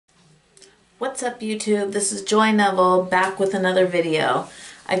What's up YouTube? This is Joy Neville back with another video.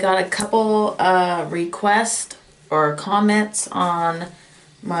 I got a couple requests or comments on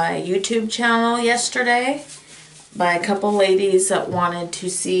my YouTube channel yesterday by a couple ladies that wanted to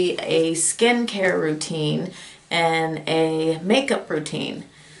see a skincare routine and a makeup routine.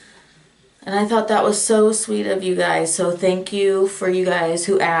 And I thought that was so sweet of you guys, so thank you for you guys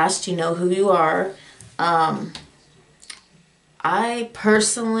who asked. You know who you are. I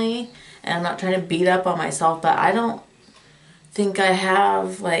personally, and I'm not trying to beat up on myself, but I don't think I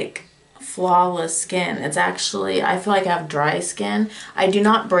have like flawless skin. It's actually, I feel like I have dry skin. I do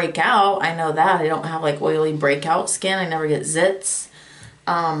not break out, I know that. I don't have like oily breakout skin. I never get zits.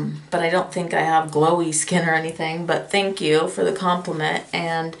 But I don't think I have glowy skin or anything, but thank you for the compliment.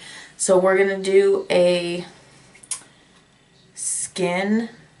 And so we're gonna do a skin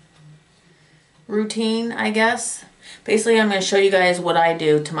routine, I guess. Basically, I'm going to show you guys what I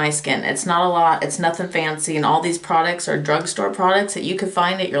do to my skin. It's not a lot, it's nothing fancy, and all these products are drugstore products that you can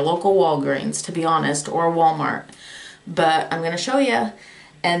find at your local Walgreens, to be honest, or Walmart. But I'm going to show you,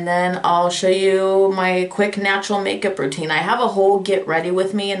 and then I'll show you my quick natural makeup routine. I have a whole get ready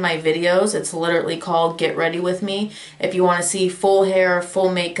with me in my videos. It's literally called Get Ready With Me if you want to see full hair,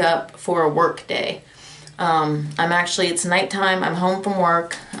 full makeup for a work day. It's nighttime, I'm home from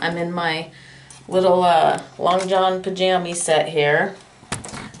work, I'm in my little Long John pajama set here.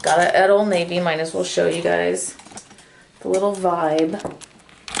 Got it at Old Navy, might as well show you guys the little vibe.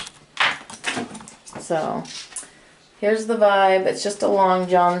 So here's the vibe. It's just a Long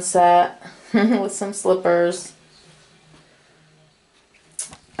John set with some slippers.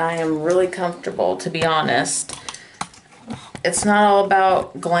 I am really comfortable, to be honest. It's not all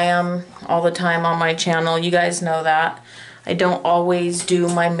about glam all the time on my channel. You guys know that. I don't always do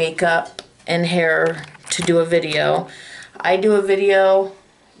my makeup and hair to do a video. I do a video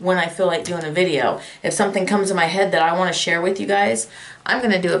when I feel like doing a video. If something comes in my head that I want to share with you guys, I'm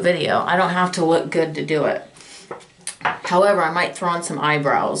going to do a video. I don't have to look good to do it. However, I might throw on some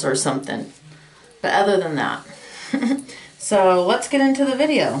eyebrows or something. But other than that. So let's get into the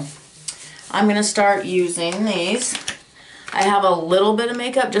video. I'm going to start using these. I have a little bit of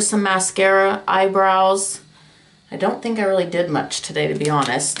makeup, just some mascara, eyebrows. I don't think I really did much today, to be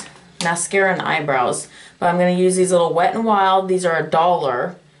honest. Mascara and eyebrows, but I'm going to use these little Wet n Wild. These are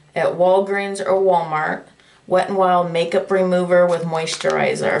 $1 at Walgreens or Walmart. Wet n Wild makeup remover with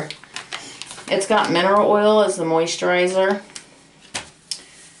moisturizer. It's got mineral oil as the moisturizer,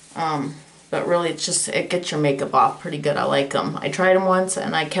 but really it gets your makeup off pretty good. I like them. I tried them once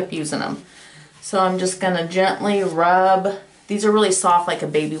and I kept using them. So I'm just going to gently rub. These are really soft, like a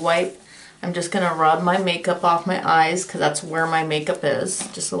baby wipe. I'm just going to rub my makeup off my eyes because that's where my makeup is.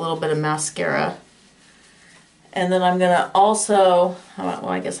 Just a little bit of mascara. And then I'm going to also, well,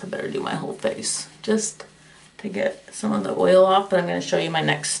 I guess I better do my whole face just to get some of the oil off, but I'm going to show you my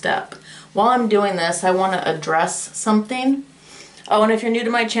next step. While I'm doing this, I want to address something. Oh, and if you're new to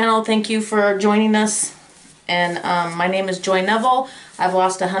my channel, thank you for joining us. And my name is Joy Neville. I've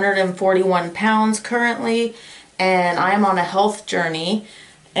lost 141 pounds currently, and I'm on a health journey.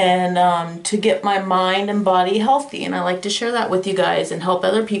 And to get my mind and body healthy, and I like to share that with you guys and help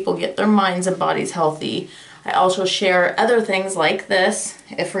other people get their minds and bodies healthy. I also share other things like this,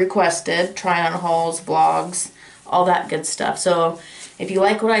 if requested, try on hauls, vlogs, all that good stuff. So if you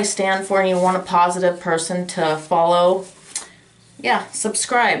like what I stand for and you want a positive person to follow, yeah,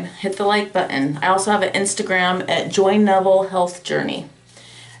 subscribe, hit the like button. I also have an Instagram at Joy Neville Health Journey.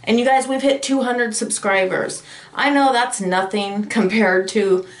 And you guys, we've hit 200 subscribers. I know that's nothing compared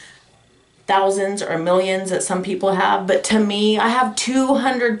to thousands or millions that some people have, but to me, I have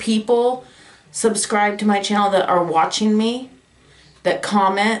 200 people subscribed to my channel that are watching me, that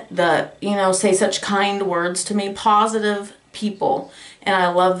comment, that, you know, say such kind words to me, positive people, and I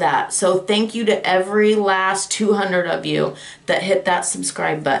love that. So thank you to every last 200 of you that hit that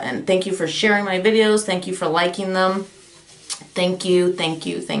subscribe button. Thank you for sharing my videos. Thank you for liking them. Thank you, thank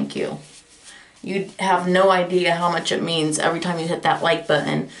you, thank you. You have no idea how much it means every time you hit that like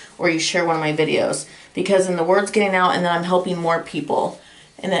button or you share one of my videos, because then the word's getting out and then I'm helping more people,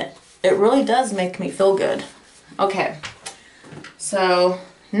 and it really does make me feel good. Okay, so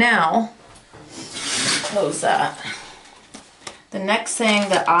now, close that. The next thing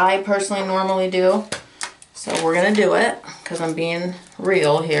that I personally normally do, so we're going to do it because I'm being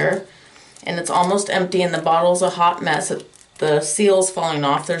real here, and it's almost empty and the bottle's a hot mess. The seal's falling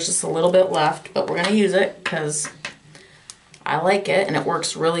off. There's just a little bit left, but we're going to use it because I like it and it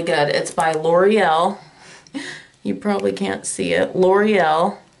works really good. It's by L'Oreal. You probably can't see it.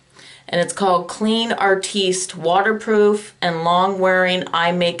 L'Oreal. and it's called Clean Artiste Waterproof and Long-Wearing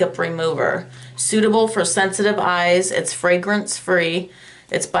Eye Makeup Remover. Suitable for sensitive eyes. It's fragrance free.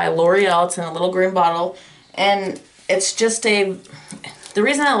 It's by L'Oreal. It's in a little green bottle, and it's just the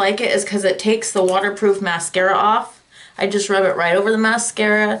reason I like it is because it takes the waterproof mascara off. I just rub it right over the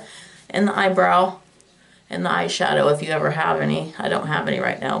mascara and the eyebrow and the eyeshadow if you ever have any. I don't have any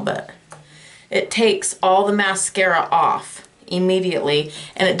right now, but it takes all the mascara off immediately,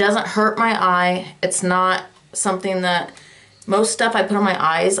 and it doesn't hurt my eye. It's not something that, most stuff I put on my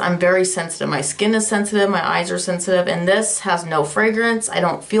eyes, I'm very sensitive. My skin is sensitive, my eyes are sensitive, and this has no fragrance. I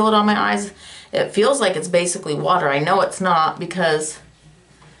don't feel it on my eyes. It feels like it's basically water. I know it's not because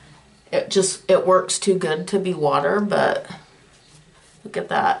it works too good to be water, but look at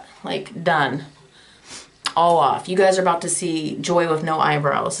that, like done. All off. You guys are about to see Joy with no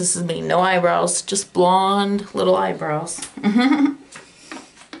eyebrows. This is me, no eyebrows, just blonde little eyebrows.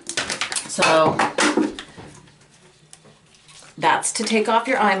 So that's to take off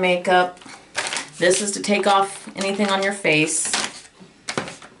your eye makeup. This is to take off anything on your face.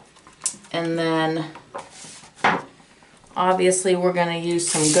 And then obviously we're going to use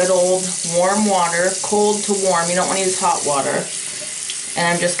some good old warm water, cold to warm. You don't want to use hot water. And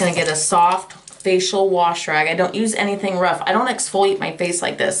I'm just going to get a soft facial wash rag. I don't use anything rough. I don't exfoliate my face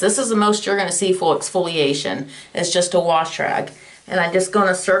like this. This is the most you're going to see full exfoliation. It's just a wash rag. And I just go in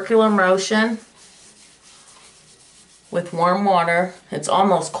a circular motion with warm water. It's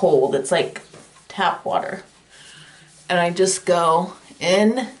almost cold. It's like tap water. And I just go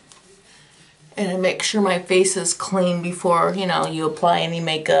in and I make sure my face is clean before, you know, you apply any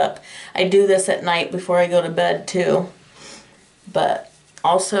makeup. I do this at night before I go to bed too. But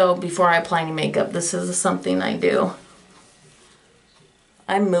also, before I apply any makeup, this is something I do.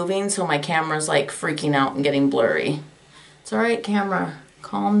 I'm moving, so my camera's like freaking out and getting blurry. It's alright, camera.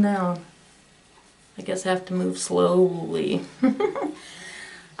 Calm down. I guess I have to move slowly.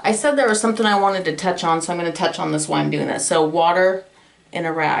 I said there was something I wanted to touch on, so I'm going to touch on this while I'm doing this. So, water in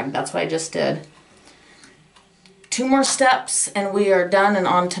a rag. That's what I just did. 2 more steps, and we are done and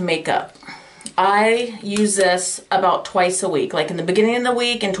on to makeup. I use this about twice a week, like in the beginning of the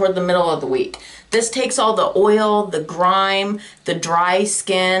week and toward the middle of the week. This takes all the oil, the grime, the dry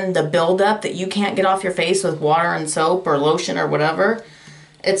skin, the buildup that you can't get off your face with water and soap or lotion or whatever.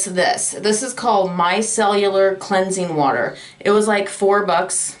 It's this. This is called Micellar Cleansing Water. It was like $4,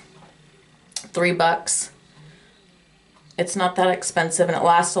 $3. It's not that expensive and it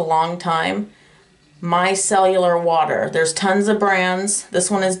lasts a long time. Micellar water. There's tons of brands.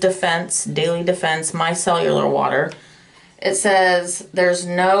 This one is Defense, Daily Defense, Micellar water. It says there's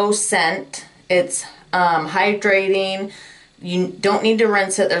no scent. It's hydrating. You don't need to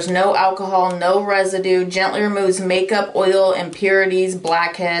rinse it. There's no alcohol, no residue. Gently removes makeup, oil, impurities,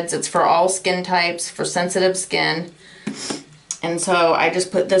 blackheads. It's for all skin types, for sensitive skin. And so I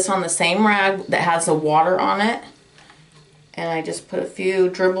just put this on the same rag that has the water on it. And I just put a few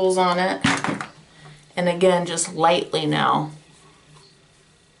dribbles on it. And again, just lightly now.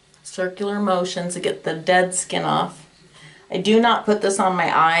 Circular motions to get the dead skin off. I do not put this on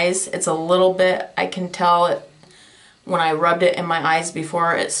my eyes. It's a little bit, I can tell it when I rubbed it in my eyes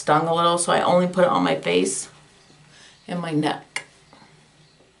before, it stung a little, so I only put it on my face and my neck.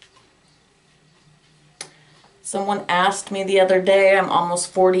 Someone asked me the other day, I'm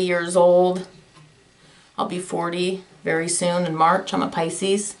almost 40 years old. I'll be 40 very soon in March. I'm a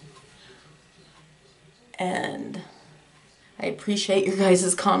Pisces. And I appreciate your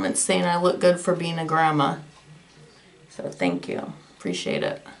guys' comments saying I look good for being a grandma. So thank you. Appreciate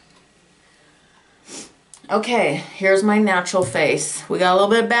it. Okay, here's my natural face. We got a little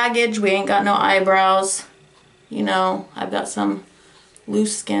bit of baggage. We ain't got no eyebrows. You know, I've got some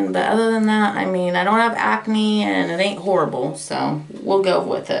loose skin. But other than that, I mean, I don't have acne and it ain't horrible. So we'll go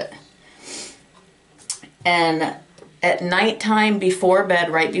with it. And at nighttime before bed,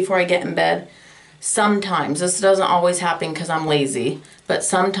 right before I get in bed, sometimes, this doesn't always happen because I'm lazy, but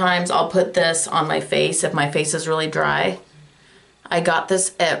sometimes I'll put this on my face if my face is really dry. I got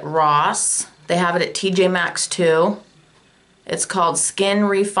this at Ross. They have it at TJ Maxx too. It's called Skin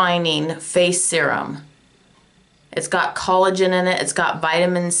Refining Face Serum. It's got collagen in it. It's got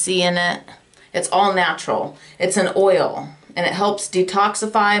vitamin C in it. It's all natural. It's an oil and it helps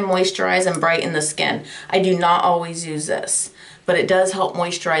detoxify, moisturize, and brighten the skin. I do not always use this, but it does help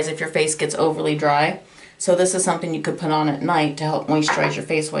moisturize if your face gets overly dry. So this is something you could put on at night to help moisturize your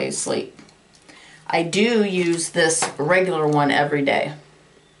face while you sleep. I do use this regular one every day.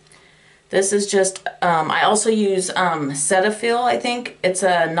 This is just, I also use Cetaphil, I think. It's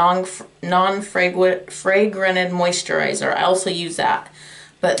a non-fragrant moisturizer. I also use that.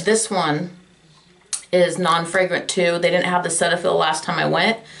 but this one is non-fragrant too. They didn't have the Cetaphil last time I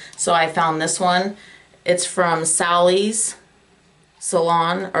went, so I found this one. It's from Sally's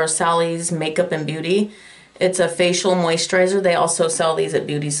Salon, or Sally's Makeup and Beauty. It's a facial moisturizer. They also sell these at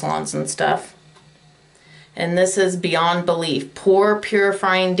beauty salons and stuff. And this is Beyond Belief Pore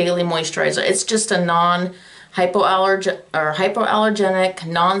Purifying Daily Moisturizer. It's just a hypoallergenic,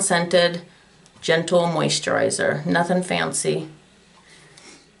 non-scented, gentle moisturizer. Nothing fancy.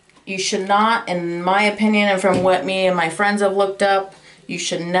 You should not, in my opinion, and from what me and my friends have looked up, you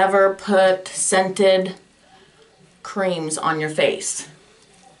should never put scented creams on your face.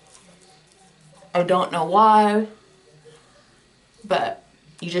 I don't know why, but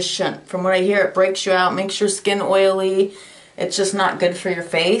you just shouldn't. From what I hear, it breaks you out, makes your skin oily. It's just not good for your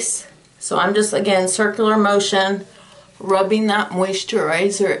face. So I'm just, again, circular motion, rubbing that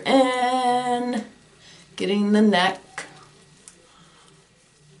moisturizer in, getting the neck.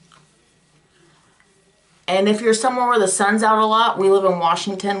 And if you're somewhere where the sun's out a lot, we live in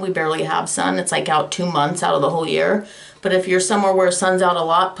Washington, we barely have sun. It's like out 2 months out of the whole year. But if you're somewhere where sun's out a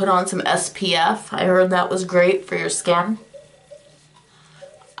lot, put on some SPF. I heard that was great for your skin.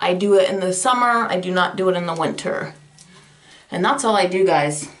 I do it in the summer, I do not do it in the winter. And that's all I do,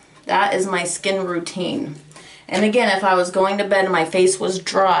 guys. That is my skin routine. And again, if I was going to bed and my face was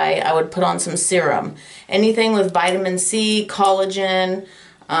dry, I would put on some serum. Anything with vitamin C, collagen,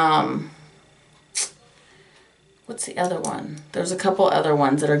 what's the other one? There's a couple other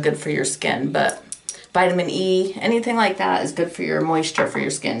ones that are good for your skin, but vitamin E, anything like that is good for your moisture for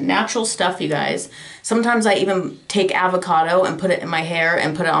your skin. Natural stuff, you guys. Sometimes I even take avocado and put it in my hair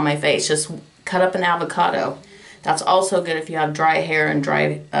and put it on my face. Just cut up an avocado. That's also good if you have dry hair and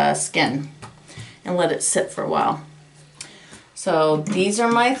dry skin. And let it sit for a while. So these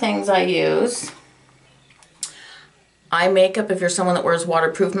are my things I use. Eye makeup, if you're someone that wears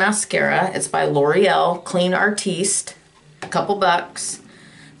waterproof mascara, it's by L'Oreal, Clean Artiste, a couple bucks.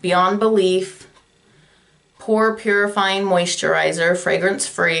 Beyond Belief, Pore Purifying Moisturizer,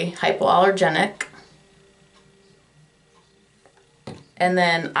 fragrance-free, hypoallergenic. And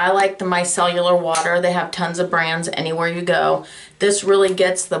then I like the micellar water. They have tons of brands anywhere you go. This really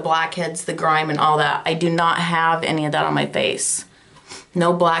gets the blackheads, the grime, and all that. I do not have any of that on my face.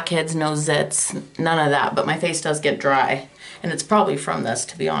 No blackheads, no zits, none of that, but my face does get dry. And it's probably from this,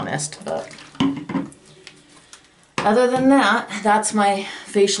 to be honest, but other than that, that's my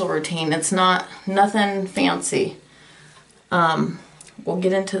facial routine. It's nothing fancy. We'll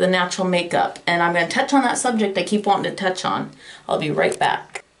get into the natural makeup, and I'm going to touch on that subject I keep wanting to touch on. I'll be right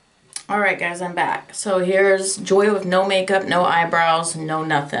back. Alright guys, I'm back. So here's Joy with no makeup, no eyebrows, no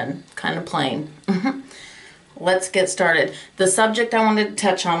nothing. Kind of plain. Let's get started. The subject I wanted to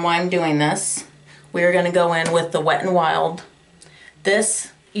touch on, why I'm doing this, we're going to go in with the Wet n Wild.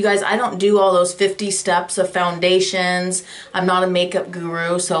 This, you guys, I don't do all those 50 steps of foundations. I'm not a makeup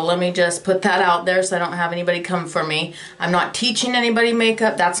guru, so let me just put that out there so I don't have anybody come for me. I'm not teaching anybody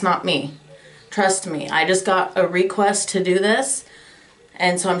makeup. That's not me. Trust me. I just got a request to do this,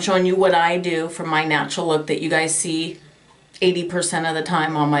 and so I'm showing you what I do for my natural look that you guys see 80% of the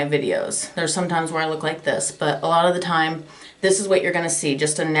time on my videos. There's sometimes where I look like this, but a lot of the time, this is what you're going to see.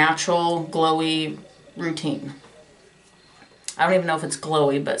 Just a natural, glowy routine. I don't even know if it's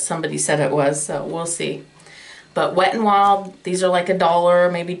glowy, but somebody said it was, so we'll see. But Wet n Wild, these are like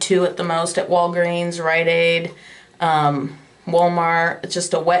 $1, maybe $2 at the most at Walgreens, Rite Aid, Walmart. It's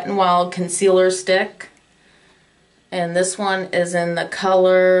just a Wet n Wild concealer stick. And this one is in the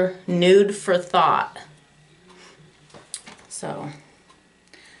color Nude for Thought.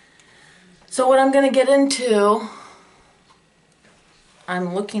 So what I'm going to get into,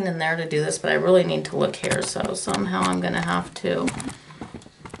 I'm looking in there to do this, but I really need to look here, so somehow I'm going to have to,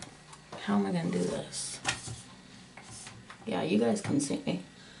 how am I going to do this? Yeah, you guys can see me.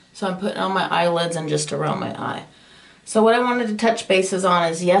 So I'm putting on my eyelids and just around my eye. So what I wanted to touch bases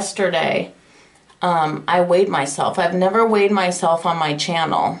on is yesterday, I weighed myself. I've never weighed myself on my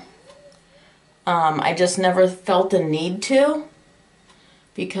channel. I just never felt the need to,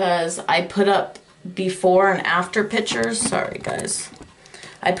 because I put up before and after pictures. Sorry guys.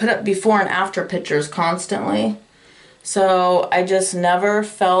 I put up before and after pictures constantly. So I just never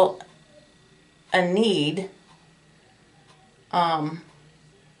felt a need to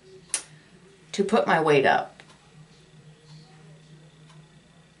put my weight up.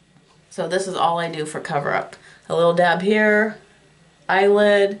 So this is all I do for cover up. A little dab here,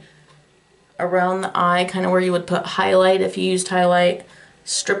 eyelid, around the eye, kind of where you would put highlight if you used highlight,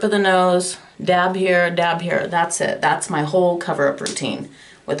 strip of the nose, dab here, that's it. That's my whole cover up routine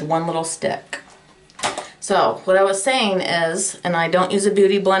with one little stick. So what I was saying is, and I don't use a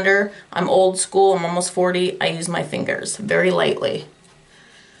beauty blender, I'm old school, I'm almost 40, I use my fingers very lightly.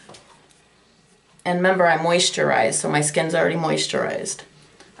 And remember, I moisturize, so my skin's already moisturized.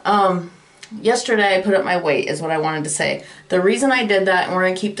 Yesterday I put up my weight is what I wanted to say. The reason I did that, and we're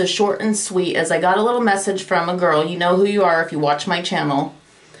going to keep this short and sweet, is I got a little message from a girl, you know who you are if you watch my channel,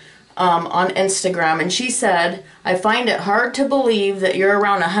 on Instagram, and she said, I find it hard to believe that you're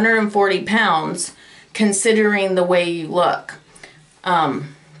around 140 pounds considering the way you look. I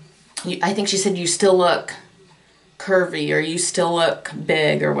think she said you still look curvy or you still look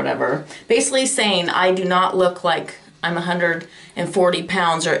big or whatever. Basically saying I do not look like I'm 140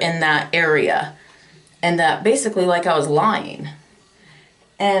 pounds or in that area. And that basically like I was lying.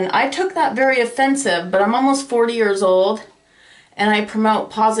 And I took that very offensive, but I'm almost 40 years old and I promote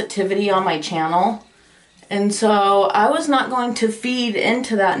positivity on my channel. And so I was not going to feed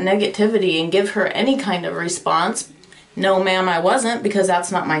into that negativity and give her any kind of response. No, ma'am, I wasn't, because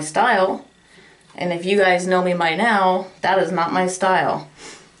that's not my style. And if you guys know me by now, that is not my style.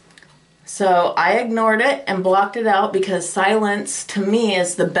 So I ignored it and blocked it out because silence to me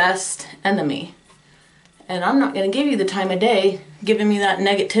is the best enemy. And I'm not going to give you the time of day giving me that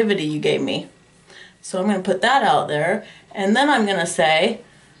negativity you gave me. So I'm going to put that out there. And then I'm going to say,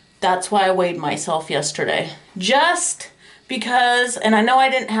 that's why I weighed myself yesterday. Just because, and I know I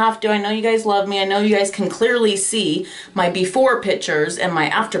didn't have to, I know you guys love me, I know you guys can clearly see my before pictures and my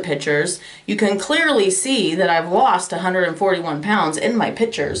after pictures. You can clearly see that I've lost 141 pounds in my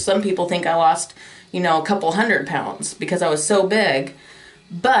pictures. Some people think I lost, you know, a couple 100 pounds because I was so big.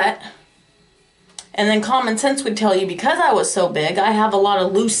 But, and then common sense would tell you because I was so big, I have a lot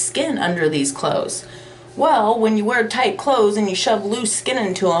of loose skin under these clothes. Well, when you wear tight clothes and you shove loose skin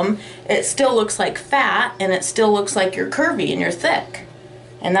into them, it still looks like fat and it still looks like you're curvy and you're thick.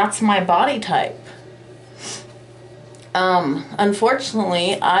 And that's my body type.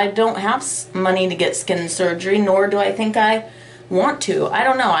 Unfortunately, I don't have money to get skin surgery, nor do I think I want to. I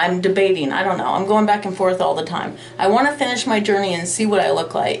don't know. I'm debating. I don't know. I'm going back and forth all the time. I want to finish my journey and see what I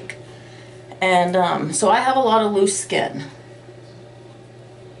look like. And so I have a lot of loose skin.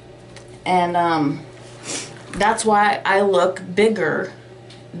 And that's why I look bigger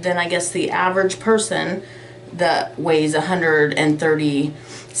than I guess the average person that weighs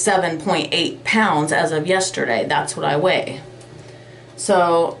 137.8 pounds as of yesterday. That's what I weigh.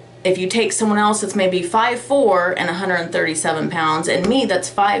 So if you take someone else that's maybe 5'4" and 137 pounds, and me that's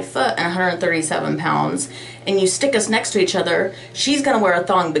 5 foot and 137 pounds, and you stick us next to each other, she's gonna wear a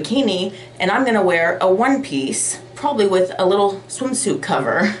thong bikini and I'm gonna wear a one piece, probably with a little swimsuit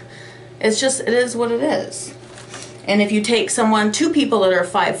cover. It's just, it is what it is. And if you take someone, two people that are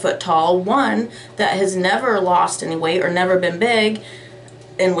 5 foot tall, one that has never lost any weight or never been big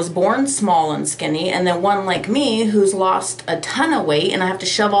and was born small and skinny, and then one like me who's lost a ton of weight and I have to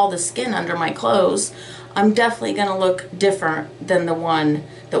shove all the skin under my clothes, I'm definitely going to look different than the one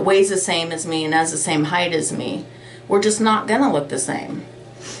that weighs the same as me and has the same height as me. We're just not going to look the same.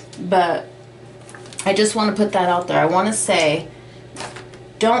 But I just want to put that out there. I want to say,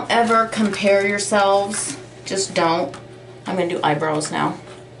 don't ever compare yourselves. Just don't. I'm going to do eyebrows now.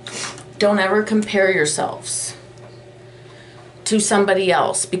 Don't ever compare yourselves to somebody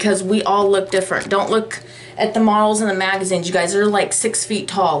else because we all look different. Don't look at the models in the magazines. You guys are like 6 feet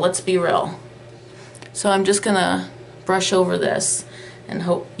tall. Let's be real. So I'm just going to brush over this and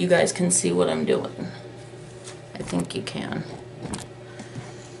hope you guys can see what I'm doing. I think you can.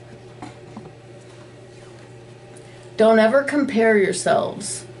 Don't ever compare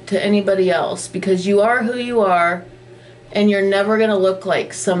yourselves to anybody else because you are who you are and you're never going to look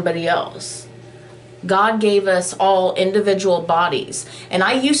like somebody else. God gave us all individual bodies, and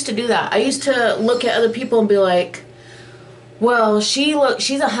I used to do that. I used to look at other people and be like, well, she's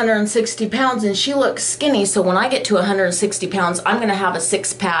 160 pounds and she looks skinny, so when I get to 160 pounds I'm going to have a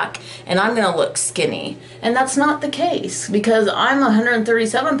six-pack and I'm going to look skinny. And that's not the case because I'm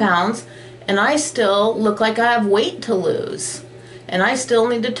 137 pounds and I still look like I have weight to lose. And I still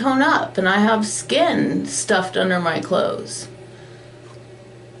need to tone up, and I have skin stuffed under my clothes.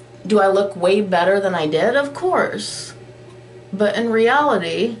 Do I look way better than I did? Of course. But in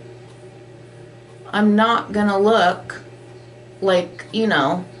reality, I'm not gonna look like, you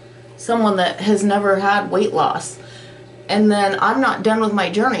know, someone that has never had weight loss. And then I'm not done with my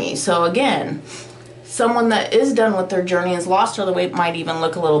journey. So again, someone that is done with their journey and has lost all the weight might even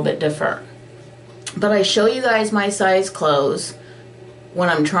look a little bit different. But I show you guys my size clothes when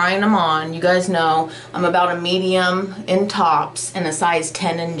I'm trying them on. You guys know I'm about a medium in tops and a size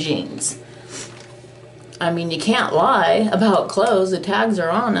 10 in jeans. I mean, you can't lie about clothes. The tags are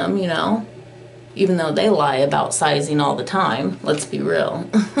on them, you know. even though they lie about sizing all the time, let's be real.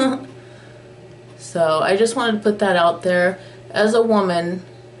 So I just wanted to put that out there. As a woman,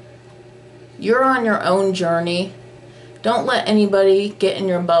 you're on your own journey. Don't let anybody get in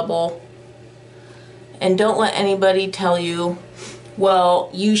your bubble. And don't let anybody tell you, well,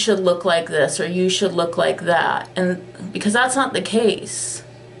 you should look like this or you should look like that. And because that's not the case.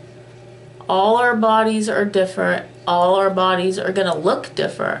 All our bodies are different. All our bodies are going to look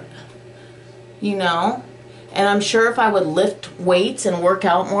different. You know? And I'm sure if I would lift weights and work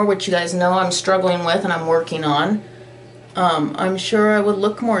out more, which you guys know I'm struggling with and I'm working on, I'm sure I would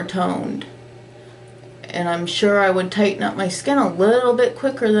look more toned. And I'm sure I would tighten up my skin a little bit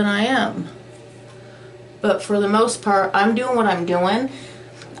quicker than I am. But for the most part, I'm doing what I'm doing.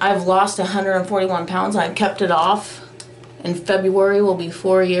 I've lost 141 pounds. I've kept it off. In February will be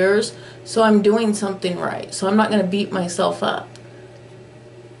 4 years. So I'm doing something right. So I'm not going to beat myself up.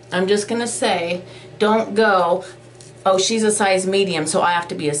 I'm just going to say, don't go, oh, she's a size medium, so I have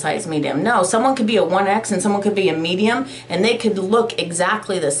to be a size medium. No, someone could be a 1X and someone could be a medium, and they could look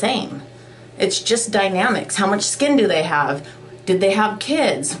exactly the same. It's just dynamics. How much skin do they have? Did they have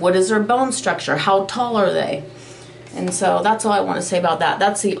kids? What is their bone structure? How tall are they? And so that's all I want to say about that.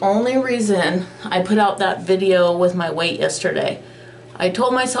 That's the only reason I put out that video with my weight yesterday. I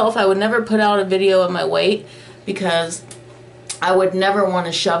told myself I would never put out a video of my weight because I would never want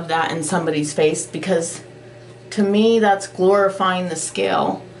to shove that in somebody's face, because to me that's glorifying the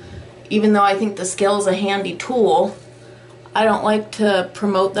scale. Even though I think the scale is a handy tool, I don't like to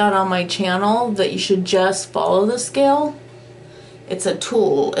promote that on my channel, that you should just follow the scale. It's a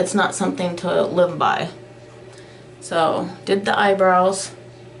tool. It's not something to live by. So, did the eyebrows.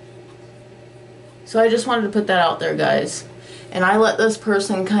 So I just wanted to put that out there, guys. And I let this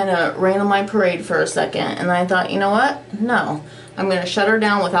person kind of rain on my parade for a second. And I thought, you know what? No. I'm going to shut her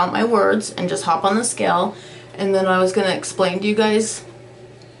down without my words and just hop on the scale. And then I was going to explain to you guys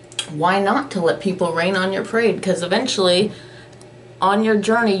why not to let people rain on your parade. Because eventually, on your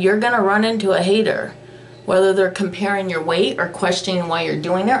journey, you're going to run into a hater. Whether they're comparing your weight or questioning why you're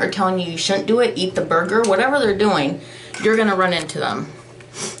doing it or telling you shouldn't do it, eat the burger, whatever they're doing, you're going to run into them.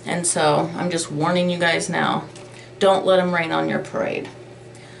 And so I'm just warning you guys now. Don't let them rain on your parade.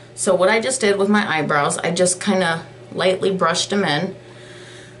 So what I just did with my eyebrows, I just kind of lightly brushed them in.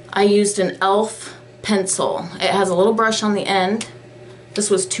 I used an e.l.f. pencil. It has a little brush on the end.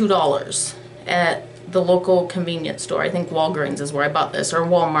 This was $2 at the local convenience store. I think Walgreens is where I bought this, or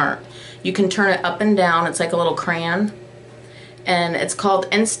Walmart. You can turn it up and down. It's like a little crayon. And it's called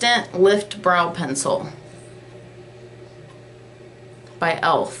Instant Lift Brow Pencil by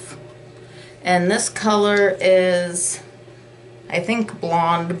e.l.f. And this color is, I think,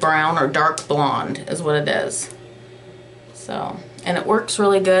 blonde brown or dark blonde is what it is. So, and it works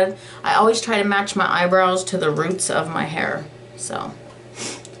really good. I always try to match my eyebrows to the roots of my hair. So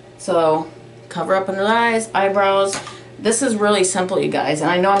cover up under the eyes, eyebrows. This is really simple, you guys.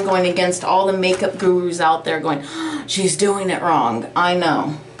 And I know I'm going against all the makeup gurus out there going, oh, she's doing it wrong. I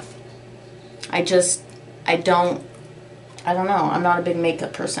know. I don't know. I'm not a big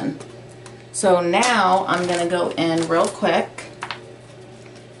makeup person. So now I'm going to go in real quick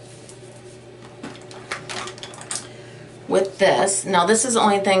with this. Now this is the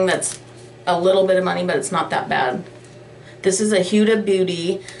only thing that's a little bit of money, but it's not that bad. This is a Huda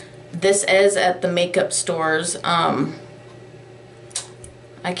Beauty. This is at the makeup stores.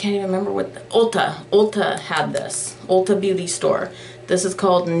 I can't even remember what Ulta had this. Ulta Beauty Store. This is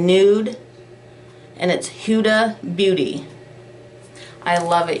called Nude, and it's Huda Beauty. I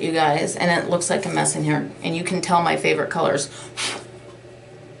love it, you guys, and it looks like a mess in here, and you can tell my favorite colors.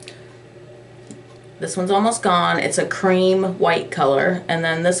 This one's almost gone. It's a cream white color, and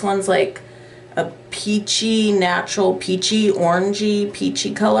then this one's like a peachy, natural peachy, orangey,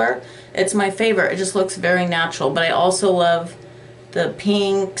 peachy color. It's my favorite. It just looks very natural, but I also love the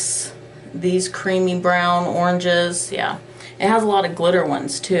pinks, these creamy brown oranges. Yeah, it has a lot of glitter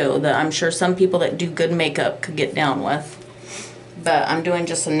ones too that I'm sure some people that do good makeup could get down with. But I'm doing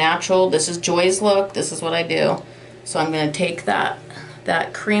just a natural. This is Joy's look. This is what I do. So I'm going to take that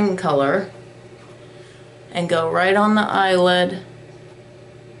cream color and go right on the eyelid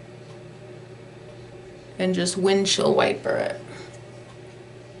and just windshield wiper it.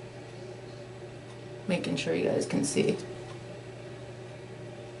 Making sure you guys can see.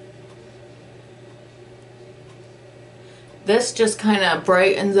 This just kind of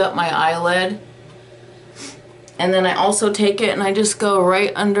brightens up my eyelid. And then I also take it and I just go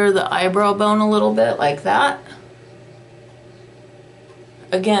right under the eyebrow bone a little bit like that.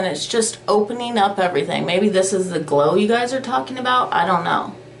 Again, it's just opening up everything. Maybe this is the glow you guys are talking about. I don't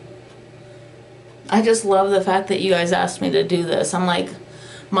know. I just love the fact that you guys asked me to do this. I'm like,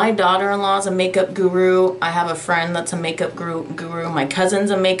 my daughter-in-law is a makeup guru. I have a friend that's a makeup guru. My cousin's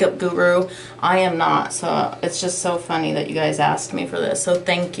a makeup guru. I am not. So it's just so funny that you guys asked me for this. So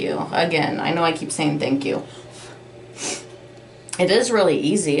thank you. Again, I know I keep saying thank you. It is really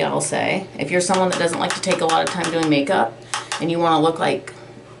easy, I'll say. If you're someone that doesn't like to take a lot of time doing makeup and you want to look like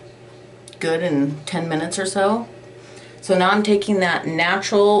good in 10 minutes or so. So now I'm taking that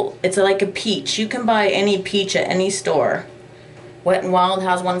natural, it's like a peach. You can buy any peach at any store. Wet n Wild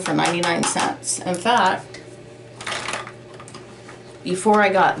has one for 99 cents. In fact, before I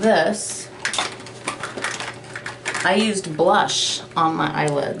got this, I used blush on my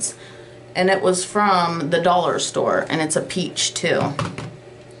eyelids. And it was from the dollar store, and it's a peach too.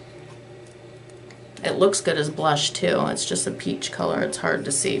 It looks good as blush too. It's just a peach color. It's hard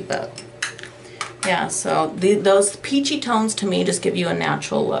to see, but yeah, so those peachy tones to me just give you a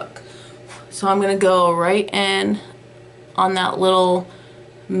natural look. So I'm going to go right in on that little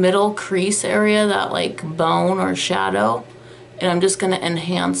middle crease area, that like bone or shadow, and I'm just going to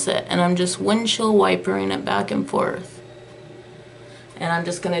enhance it. And I'm just windshield wipering it back and forth. And I'm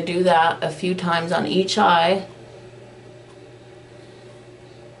just going to do that a few times on each eye.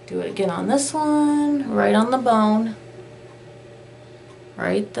 Do it again on this one, right on the bone.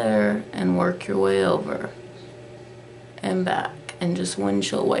 Right there, and work your way over and back and just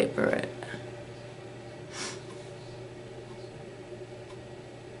windshield wiper it.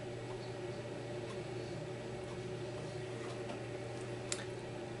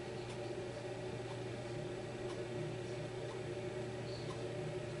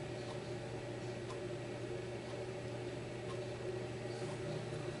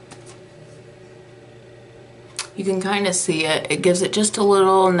 You can kind of see it. It gives it just a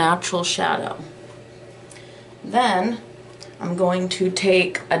little natural shadow. Then I'm going to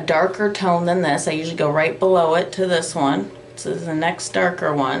take a darker tone than this. I usually go right below it to this one. This is the next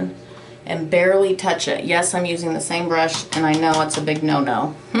darker one. And barely touch it. Yes, I'm using the same brush, and I know it's a big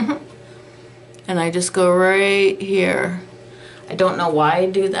no-no. And I just go right here. I don't know why I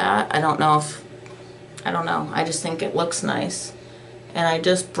do that. I don't know. I just think it looks nice. And I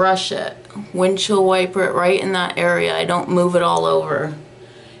just brush it, windshield wiper it right in that area. I don't move it all over.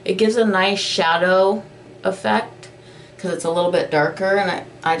 It gives a nice shadow effect because it's a little bit darker, and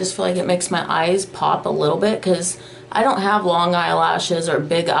I just feel like it makes my eyes pop a little bit because I don't have long eyelashes or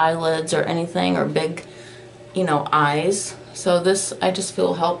big eyelids or anything, or big, eyes. So this, I just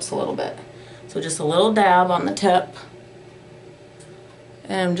feel, helps a little bit. So just a little dab on the tip,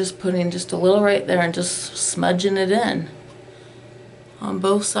 and I'm just putting just a little right there and just smudging it in on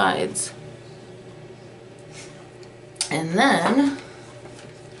both sides. And then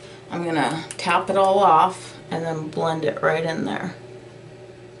I'm gonna tap it all off and then blend it right in there.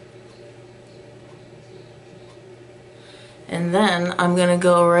 And then I'm gonna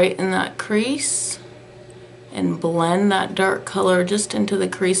go right in that crease and blend that dark color just into the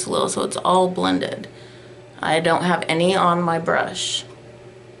crease a little so it's all blended. I don't have any on my brush.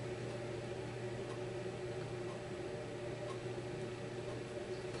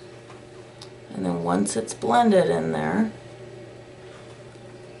 And then once it's blended in there,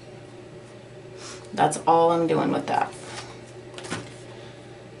 that's all I'm doing with that.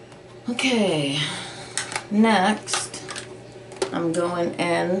 Okay, next I'm going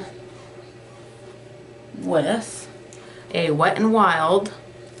in with a Wet n Wild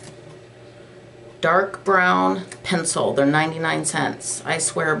dark brown pencil. They're 99 cents. I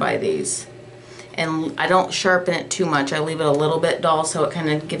swear by these. And I don't sharpen it too much. I leave it a little bit dull so it kind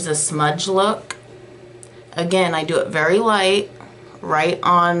of gives a smudge look. Again, I do it very light, right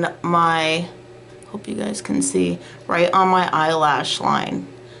on my, hope you guys can see, right on my eyelash line.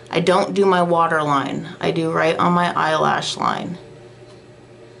 I don't do my waterline. I do right on my eyelash line.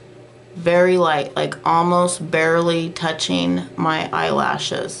 Very light, like almost barely touching my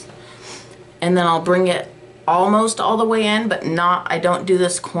eyelashes. And then I'll bring it almost all the way in, but not, I don't do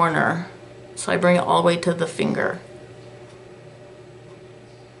this corner. So I bring it all the way to the finger.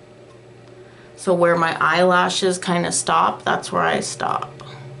 So where my eyelashes kind of stop, that's where I stop.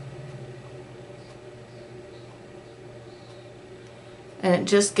 And it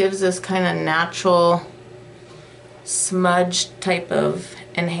just gives this kind of natural smudge type of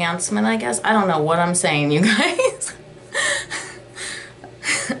enhancement, I guess. I don't know what I'm saying, you guys.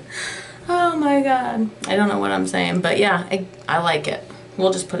 Oh my god. I don't know what I'm saying, but yeah, I like it.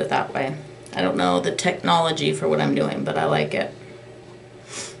 We'll just put it that way. I don't know the technology for what I'm doing, but I like it.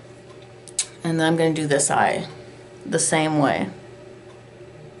 And then I'm going to do this eye the same way.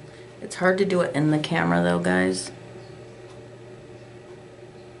 It's hard to do it in the camera though, guys.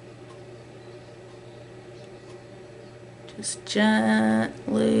 Just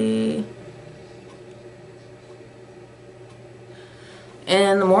gently.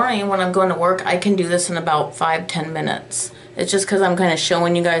 In the morning when I'm going to work, I can do this in about 5-10 minutes. It's just because I'm kind of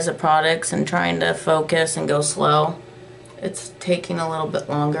showing you guys the products and trying to focus and go slow. It's taking a little bit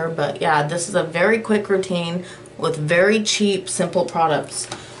longer, but yeah, this is a very quick routine with very cheap, simple products.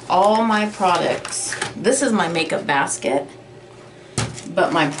 All my products, this is my makeup basket,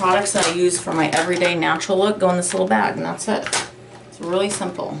 but my products that I use for my everyday natural look go in this little bag, and that's it. It's really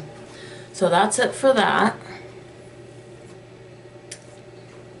simple. So that's it for that.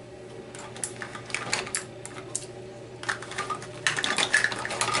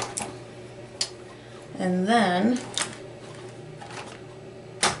 And then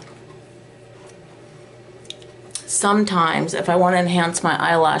sometimes if I want to enhance my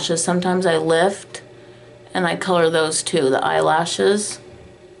eyelashes, sometimes I lift and I color those too, the eyelashes.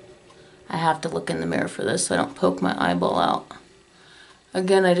 I have to look in the mirror for this so I don't poke my eyeball out.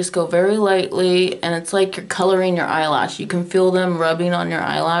 Again, I just go very lightly, and it's like you're coloring your eyelash. You can feel them rubbing on your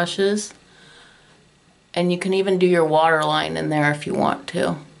eyelashes. And you can even do your waterline in there if you want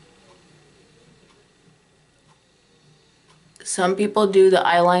to. Some people do the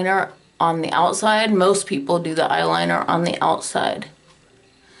eyeliner on the outside. Most people do the eyeliner on the outside.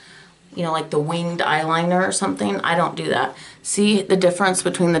 You know, like the winged eyeliner or something. I don't do that. See the difference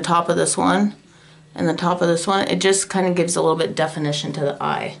between the top of this one and the top of this one? It just kind of gives a little bit definition to the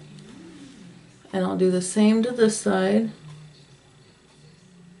eye. And I'll do the same to this side.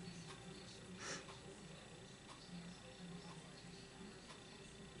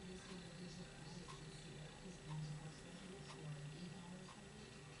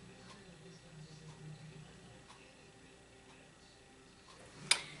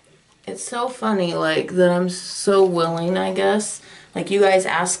 It's so funny, like, that I'm so willing, I guess. Like, you guys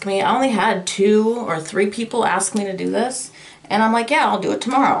ask me, I only had 2 or 3 people ask me to do this, and I'm like, yeah, I'll do it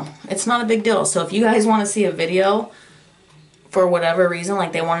tomorrow. It's not a big deal. So if you guys want to see a video for whatever reason,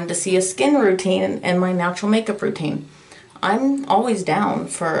 like they wanted to see a skin routine and my natural makeup routine, I'm always down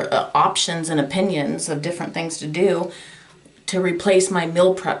for options and opinions of different things to do to replace my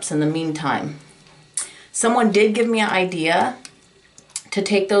meal preps in the meantime. Someone did give me an idea to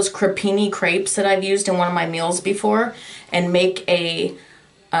take those crepini crepes that I've used in one of my meals before and make a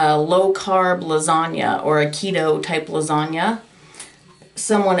low-carb lasagna or a keto type lasagna.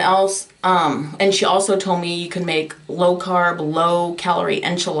 Someone else, and she also told me you can make low-carb, low-calorie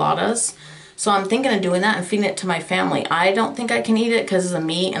enchiladas. So I'm thinking of doing that and feeding it to my family. I don't think I can eat it because of the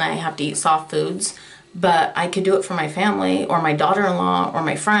meat and I have to eat soft foods, but I could do it for my family or my daughter-in-law or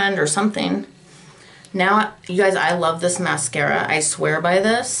my friend or something. Now, you guys, I love this mascara. I swear by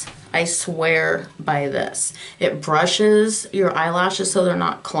this. I swear by this. It brushes your eyelashes so they're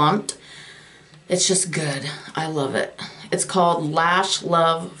not clumped. It's just good. I love it. It's called Lash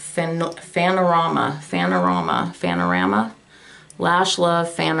Love Fanorama. Lash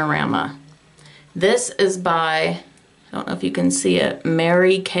Love Fanorama. This is by, I don't know if you can see it,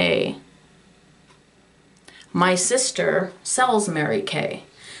 Mary Kay. My sister sells Mary Kay.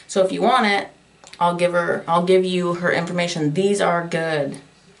 So if you want it, I'll give you her information. These are good.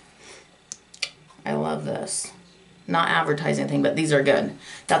 I love this. Not advertising anything, but these are good.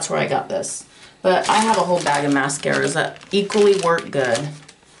 That's where I got this. But I have a whole bag of mascaras that equally work good.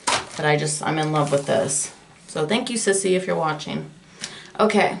 But I'm in love with this. So thank you, Sissy, if you're watching.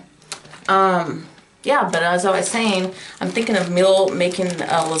 Okay. Yeah, but as I was saying, I'm thinking of making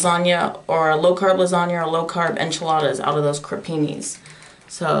a lasagna or a low-carb lasagna or low-carb enchiladas out of those crepinis.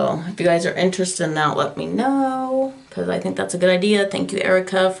 So if you guys are interested in that, let me know, because I think that's a good idea. Thank you,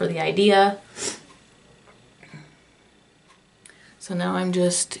 Erica, for the idea. So now I'm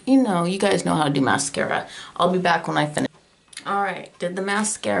just, you guys know how to do mascara. I'll be back when I finish. Alright, did the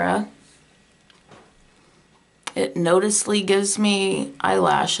mascara. It noticeably gives me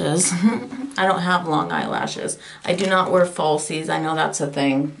eyelashes. I don't have long eyelashes. I do not wear falsies. I know that's a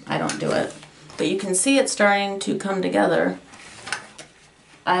thing. I don't do it. But you can see it starting to come together.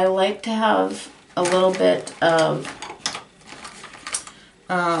 I like to have a little bit of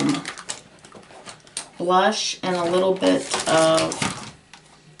blush and a little bit of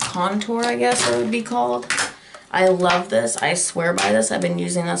contour, I guess it would be called. I love this. I swear by this. I've been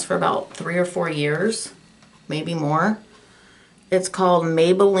using this for about 3 or 4 years, maybe more. It's called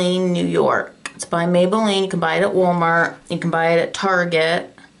Maybelline New York. It's by Maybelline. You can buy it at Walmart. You can buy it at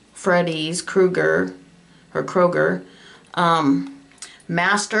Target, Freddy's, Kroger.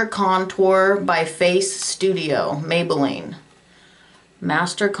 Master Contour by Face Studio, Maybelline.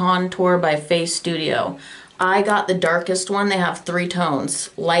 Master Contour by Face Studio. I got the darkest one. They have 3 tones,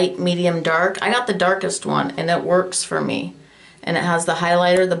 light, medium, dark. I got the darkest one and it works for me. And it has the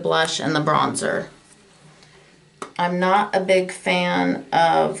highlighter, the blush, and the bronzer. I'm not a big fan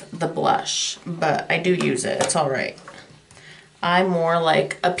of the blush, but I do use it. It's all right. I'm more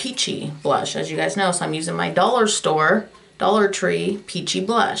like a peachy blush, as you guys know. So I'm using my dollar store, Dollar Tree peachy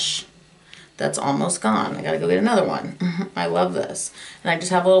blush. That's almost gone. I gotta go get another one. I love this. And I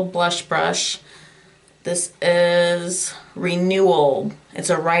just have a little blush brush. This is Renewal. It's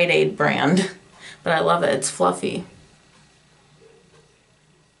a Rite Aid brand, but I love it. It's fluffy.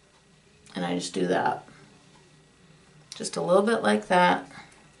 And I just do that. Just a little bit like that.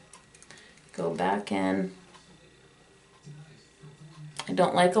 Go back in. I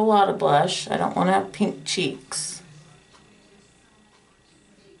don't like a lot of blush. I don't want to have pink cheeks.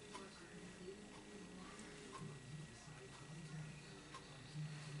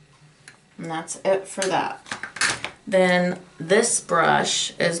 And that's it for that. Then this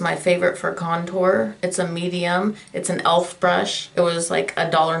brush is my favorite for contour. It's a medium. It's an e.l.f. brush. It was like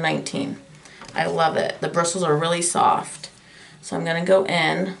 $1.19. I love it. The bristles are really soft. So I'm going to go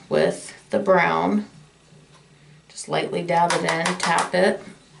in with the brown. Just lightly dab it in, tap it.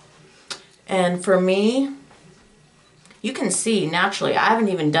 And for me, you can see naturally, I haven't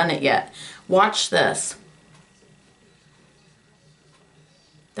even done it yet. Watch this.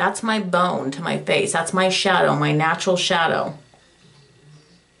 That's my bone to my face. That's my shadow, my natural shadow.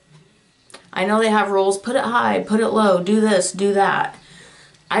 I know they have rules, put it high, put it low, do this, do that.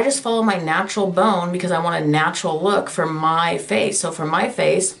 I just follow my natural bone because I want a natural look for my face. So for my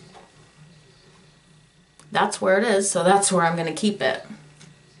face, that's where it is, so that's where I'm going to keep it.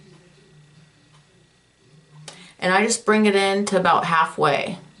 And I just bring it in to about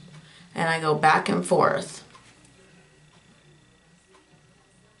halfway. And I go back and forth.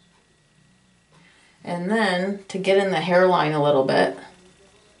 And then, to get in the hairline a little bit,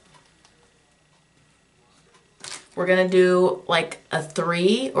 we're going to do like a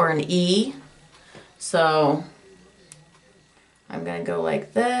 3 or an E. So, I'm going to go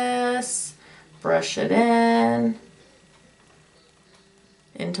like this, brush it in,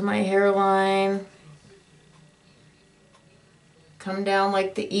 into my hairline, come down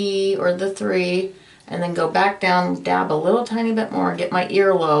like the E or the 3, and then go back down, dab a little tiny bit more, get my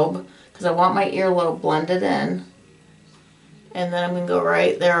earlobe, because I want my earlobe blended in. And then I'm going to go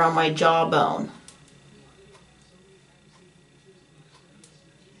right there on my jawbone.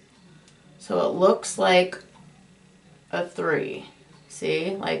 So it looks like a 3.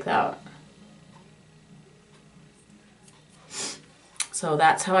 See? Like that. So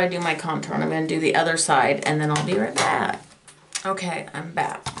that's how I do my contour. And I'm going to do the other side and then I'll be right back. Okay, I'm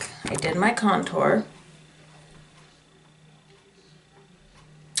back. I did my contour.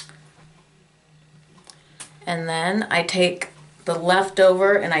 And then I take the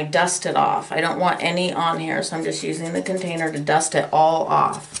leftover and I dust it off. I don't want any on here, so I'm just using the container to dust it all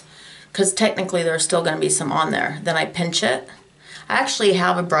off. Because technically there's still going to be some on there. Then I pinch it. I actually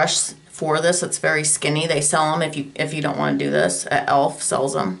have a brush for this. It's very skinny. They sell them if you don't want to do this. e.l.f.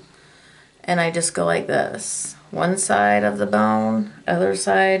 sells them. And I just go like this. One side of the bone, other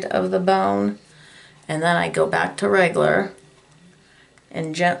side of the bone. And then I go back to regular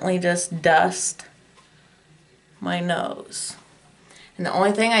and gently just dust my nose. And the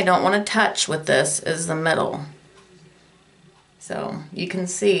only thing I don't want to touch with this is the middle. So you can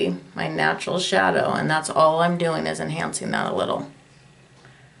see my natural shadow, and that's all I'm doing is enhancing that a little.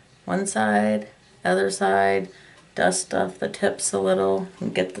 One side, other side, dust off the tips a little,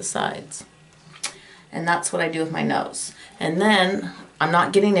 and get the sides. And that's what I do with my nose. And then I'm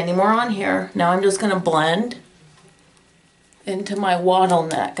not getting any more on here. Now I'm just going to blend into my wattle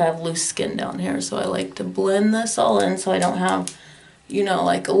neck. I have loose skin down here, so I like to blend this all in so I don't have, you know,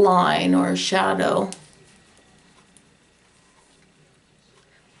 like a line or a shadow.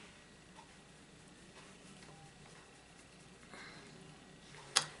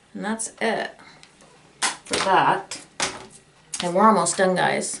 And that's it for that. And we're almost done,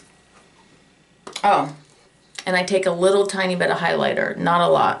 guys. Oh, and I take a little tiny bit of highlighter, not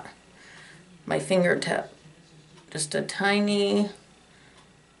a lot. My fingertip. Just a tiny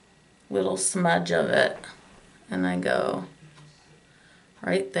little smudge of it. And I go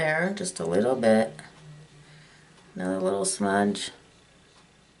right there, just a little bit. Another little smudge.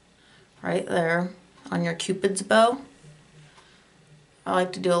 Right there on your Cupid's bow. I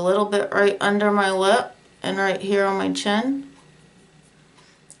like to do a little bit right under my lip and right here on my chin.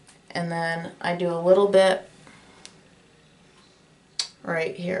 And then I do a little bit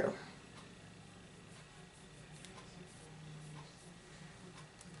right here.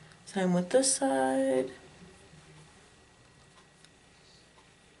 Same with this side.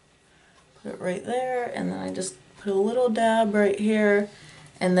 right there, and then I just put a little dab right here,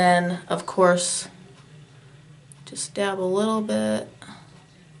 and then of course just dab a little bit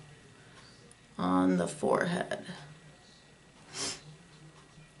on the forehead.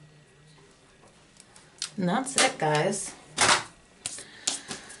 And that's it, guys.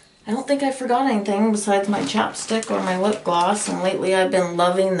 I don't think I forgot anything besides my chapstick or my lip gloss, and lately I've been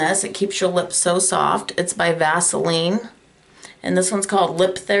loving this. It keeps your lips so soft. It's by Vaseline, and this one's called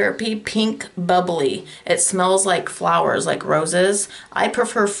Lip Therapy Pink Bubbly. It smells like flowers, like roses. I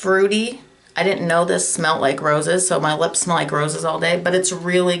prefer fruity. I didn't know this smelled like roses, so my lips smell like roses all day, but it's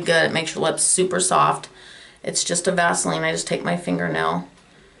really good. It makes your lips super soft. It's just a Vaseline. I just take my fingernail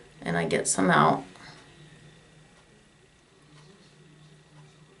and I get some out.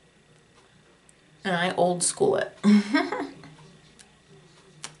 And I old school it.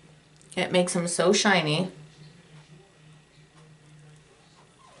 It makes them so shiny.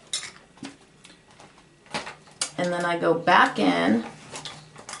 And then I go back in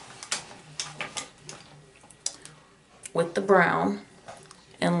with the brown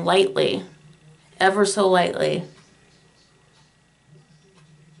and lightly, ever so lightly,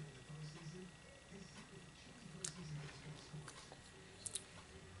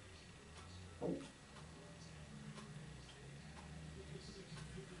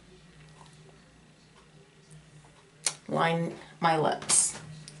 line my lips.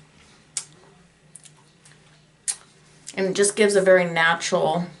 And it just gives a very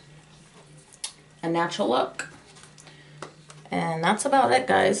natural look. And that's about it,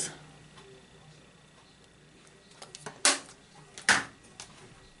 guys.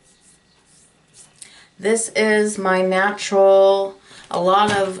 This is my natural. A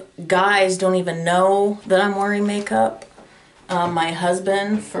lot of guys don't even know that I'm wearing makeup. My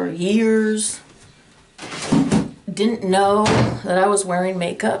husband, for years, didn't know that I was wearing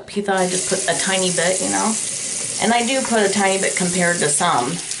makeup. He thought I just put a tiny bit, you know. And I do put a tiny bit compared to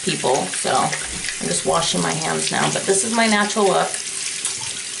some people, so I'm just washing my hands now. But this is my natural look.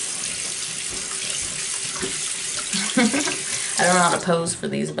 I don't know how to pose for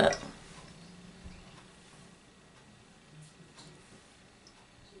these, but...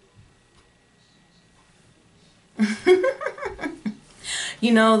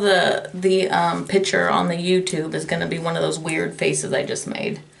 You know, the picture on the YouTube is going to be one of those weird faces I just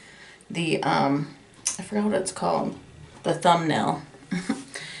made. The, I forgot what it's called. The thumbnail.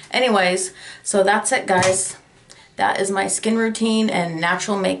 Anyways, so that's it, guys. That is my skin routine and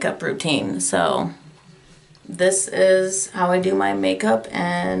natural makeup routine. So this is how I do my makeup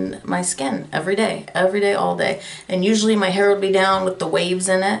and my skin every day, all day. And usually my hair would be down with the waves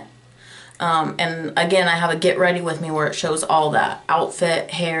in it. And again, I have a get ready with me where it shows all that.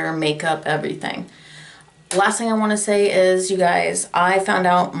 Outfit, hair, makeup, everything. Last thing I want to say is, you guys, I found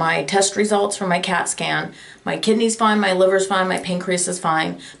out my test results from my CAT scan. My kidney's fine, my liver's fine, my pancreas is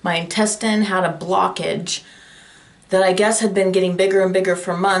fine. My intestine had a blockage that I guess had been getting bigger and bigger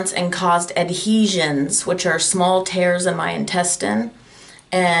for months and caused adhesions, which are small tears in my intestine.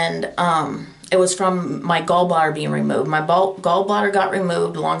 And it was from my gallbladder being removed. My gallbladder got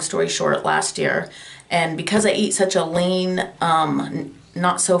removed, long story short, last year. And because I eat such a lean,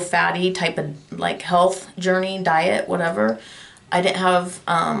 not so fatty type of like health journey, diet, whatever, I didn't have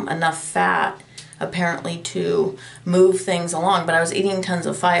enough fat apparently to move things along. But I was eating tons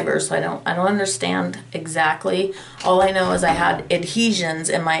of fiber, so I don't understand exactly. All I know is I had adhesions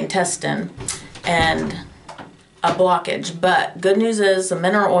in my intestine and a blockage. But good news is the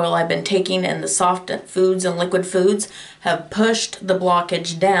mineral oil I've been taking and the soft foods and liquid foods have pushed the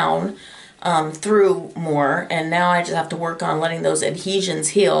blockage down through more, and now I just have to work on letting those adhesions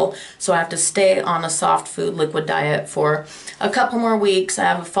heal. So I have to stay on a soft food liquid diet for a couple more weeks. I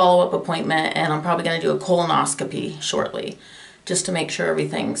have a follow-up appointment, and I'm probably going to do a colonoscopy shortly just to make sure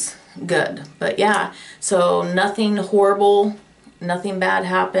everything's good. But yeah, so nothing horrible, nothing bad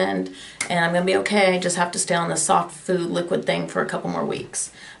happened, and I'm going to be okay. I just have to stay on the soft food liquid thing for a couple more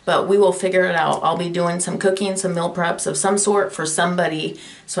weeks. But we will figure it out. I'll be doing some cooking, some meal preps of some sort for somebody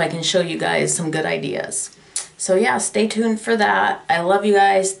so I can show you guys some good ideas. So yeah, stay tuned for that. I love you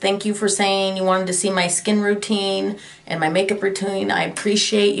guys. Thank you for saying you wanted to see my skin routine and my makeup routine. I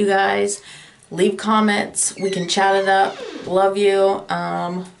appreciate you guys. Leave comments. We can chat it up. Love you.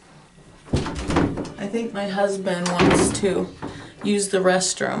 I think my husband wants to use the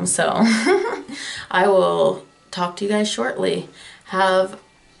restroom, so I will talk to you guys shortly. Have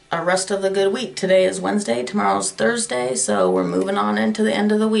a rest of the good week. Today is Wednesday, tomorrow's Thursday, so we're moving on into the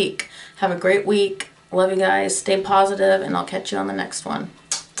end of the week. Have a great week. Love you guys. Stay positive, and I'll catch you on the next one.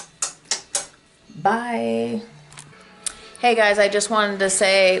 Bye. Hey guys, I just wanted to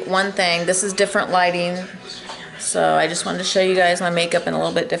say one thing. This is different lighting, so I just wanted to show you guys my makeup in a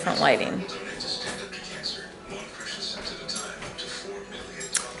little bit different lighting.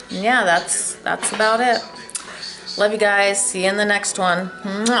 And yeah, that's about it. Love you guys. See you in the next one.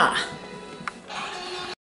 Mwah.